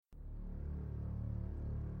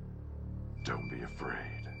Don't be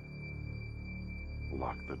afraid.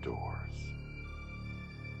 Lock the doors.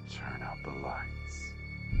 Turn out the lights.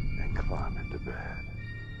 And climb into bed.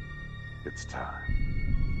 It's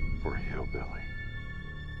time for Hillbilly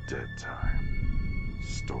Dead Time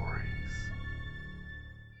Stories.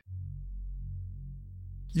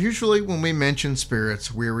 Usually when we mention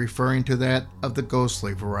spirits, we are referring to that of the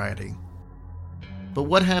ghostly variety. But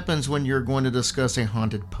what happens when you're going to discuss a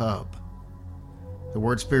haunted pub? The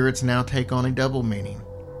word spirits now take on a double meaning.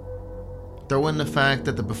 Throw in the fact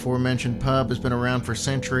that the before-mentioned pub has been around for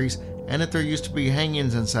centuries and that there used to be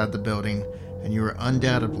hangings inside the building, and you are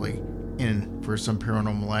undoubtedly in for some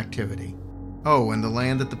paranormal activity. Oh, and the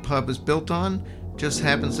land that the pub is built on just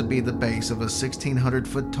happens to be the base of a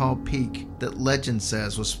 1,600-foot tall peak that legend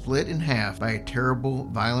says was split in half by a terrible,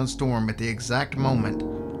 violent storm at the exact moment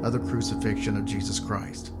of the crucifixion of Jesus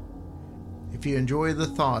Christ. If you enjoy the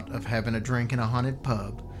thought of having a drink in a haunted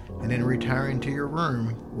pub and then retiring to your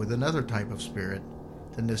room with another type of spirit,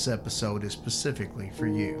 then this episode is specifically for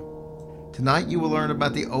you. Tonight you will learn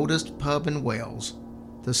about the oldest pub in Wales,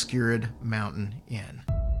 the Skirrid Mountain Inn.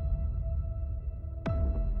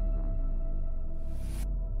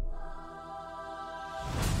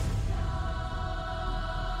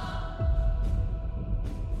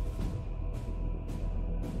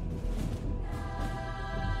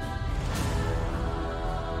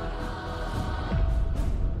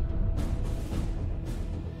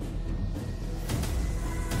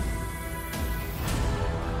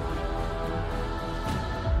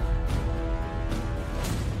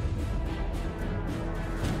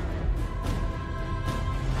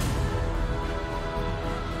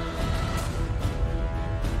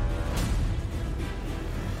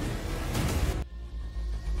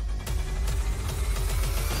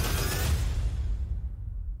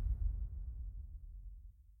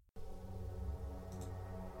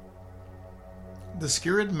 The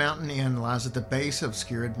Skirrid Mountain Inn lies at the base of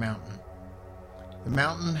Skirrid Mountain. The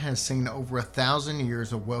mountain has seen over 1,000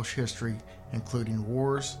 years of Welsh history, including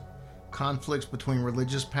wars, conflicts between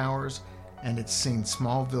religious powers, and it's seen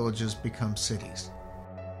small villages become cities.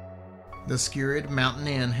 The Skirrid Mountain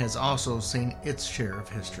Inn has also seen its share of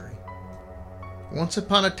history. Once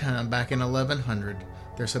upon a time, back in 1100,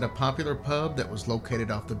 there sat a popular pub that was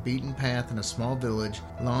located off the beaten path in a small village,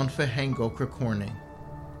 Llanfihangel-Crickhorney.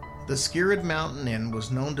 The Skirrid Mountain Inn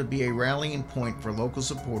was known to be a rallying point for local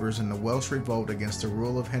supporters in the Welsh revolt against the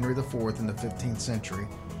rule of Henry IV in the 15th century,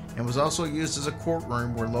 and was also used as a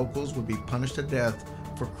courtroom where locals would be punished to death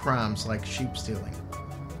for crimes like sheep stealing.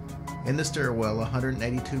 In the stairwell,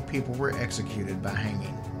 182 people were executed by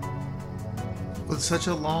hanging. With such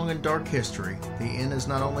a long and dark history, the inn is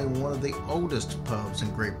not only one of the oldest pubs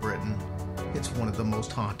in Great Britain, it's one of the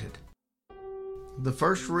most haunted. The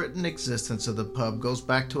first written existence of the pub goes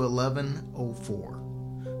back to 1104,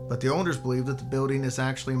 but the owners believe that the building is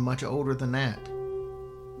actually much older than that.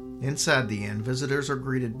 Inside the inn, visitors are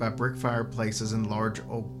greeted by brick fireplaces and large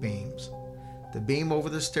oak beams. The beam over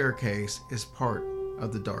the staircase is part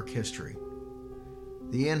of the dark history.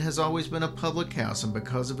 The inn has always been a public house, and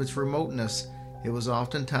because of its remoteness, it was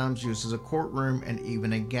oftentimes used as a courtroom and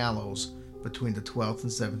even a gallows between the 12th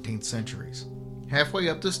and 17th centuries. Halfway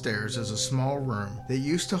up the stairs is a small room that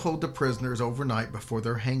used to hold the prisoners overnight before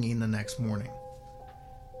their hanging the next morning.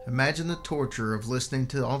 Imagine the torture of listening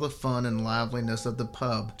to all the fun and liveliness of the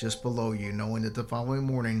pub just below you, knowing that the following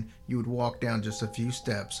morning you would walk down just a few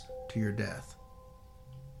steps to your death.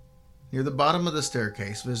 Near the bottom of the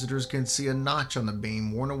staircase, visitors can see a notch on the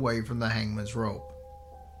beam worn away from the hangman's rope.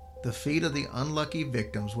 The feet of the unlucky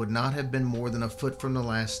victims would not have been more than a foot from the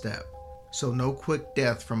last step, so no quick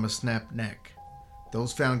death from a snapped neck.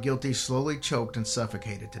 Those found guilty slowly choked and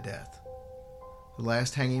suffocated to death. The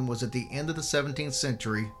last hanging was at the end of the 17th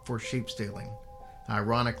century for sheep stealing,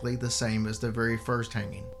 ironically the same as the very first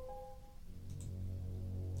hanging.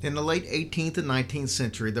 In the late 18th and 19th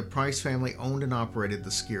century, the Price family owned and operated the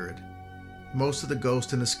Skirrid. Most of the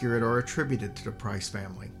ghosts in the Skirrid are attributed to the Price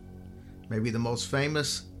family. Maybe the most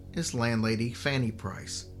famous is landlady Fanny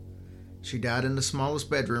Price. She died in the smallest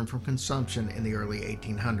bedroom from consumption in the early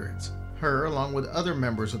 1800s. Her, along with other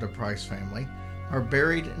members of the Price family, are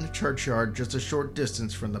buried in a churchyard just a short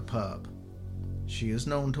distance from the pub. She is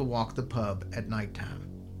known to walk the pub at nighttime.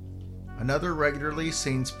 Another regularly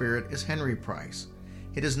seen spirit is Henry Price.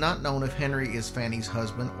 It is not known if Henry is Fanny's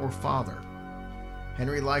husband or father.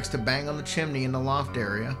 Henry likes to bang on the chimney in the loft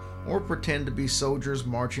area or pretend to be soldiers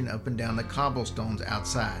marching up and down the cobblestones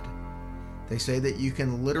outside. They say that you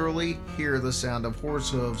can literally hear the sound of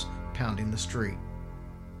horse hooves pounding the street.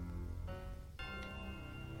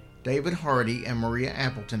 David Hardy and Maria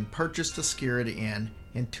Appleton purchased the Skirrid Inn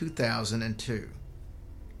in 2002.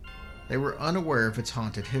 They were unaware of its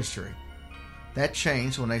haunted history. That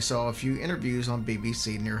changed when they saw a few interviews on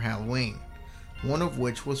BBC near Halloween, one of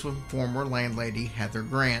which was with former landlady Heather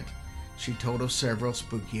Grant. She told of several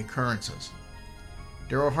spooky occurrences.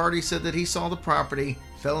 Daryl Hardy said that he saw the property,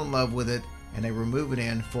 fell in love with it, and they were moving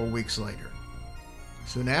in 4 weeks later.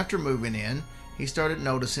 Soon after moving in, he started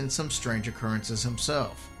noticing some strange occurrences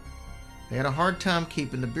himself. They had a hard time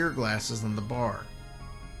keeping the beer glasses in the bar.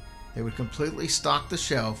 They would completely stock the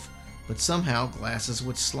shelf, but somehow glasses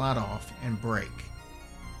would slide off and break.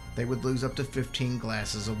 They would lose up to 15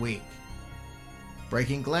 glasses a week.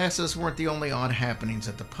 Breaking glasses weren't the only odd happenings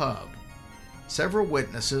at the pub. Several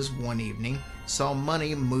witnesses one evening saw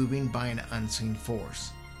money moving by an unseen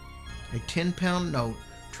force. A 10-pound note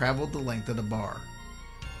traveled the length of the bar.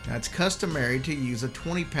 Now, it's customary to use a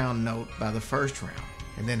 20-pound note by the first round,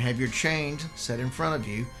 and then have your change set in front of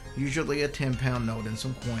you, usually a 10-pound note and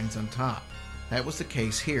some coins on top. That was the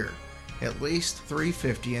case here. At least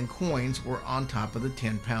 $3.50 in coins were on top of the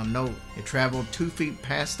 10-pound note. It traveled 2 feet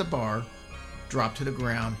past the bar, dropped to the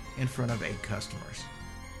ground in front of 8 customers.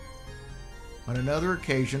 On another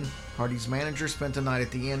occasion, Hardy's manager spent the night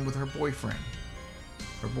at the inn with her boyfriend.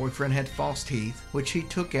 Her boyfriend had false teeth, which he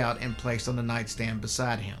took out and placed on the nightstand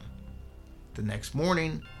beside him. The next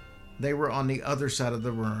morning, they were on the other side of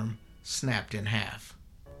the room, snapped in half.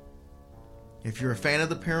 If you're a fan of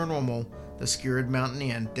the paranormal, the Skirrid Mountain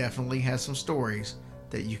Inn definitely has some stories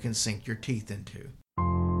that you can sink your teeth into.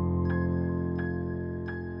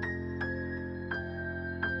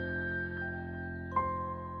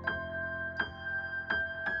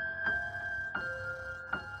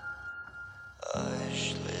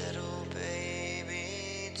 Hush, little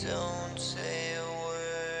baby, don't say a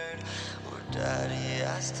word. Or Daddy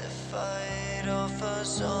has to fight off a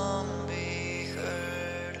zombie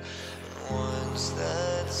herd. And once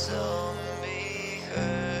that zombie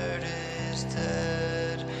herd is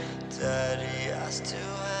dead, Daddy has to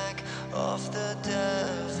hack off the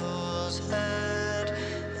devil's head.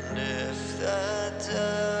 And if that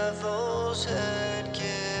devil's head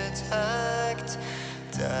gets hacked,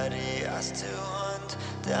 Daddy has to hunt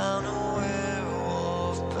down a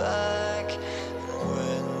werewolf pack. And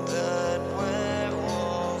when that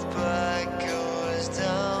werewolf pack goes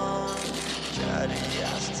down, Daddy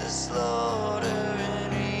has to slaughter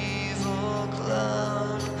an evil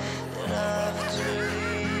clown. And after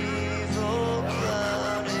the evil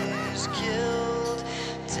clown is killed,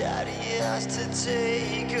 Daddy has to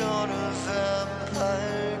take on a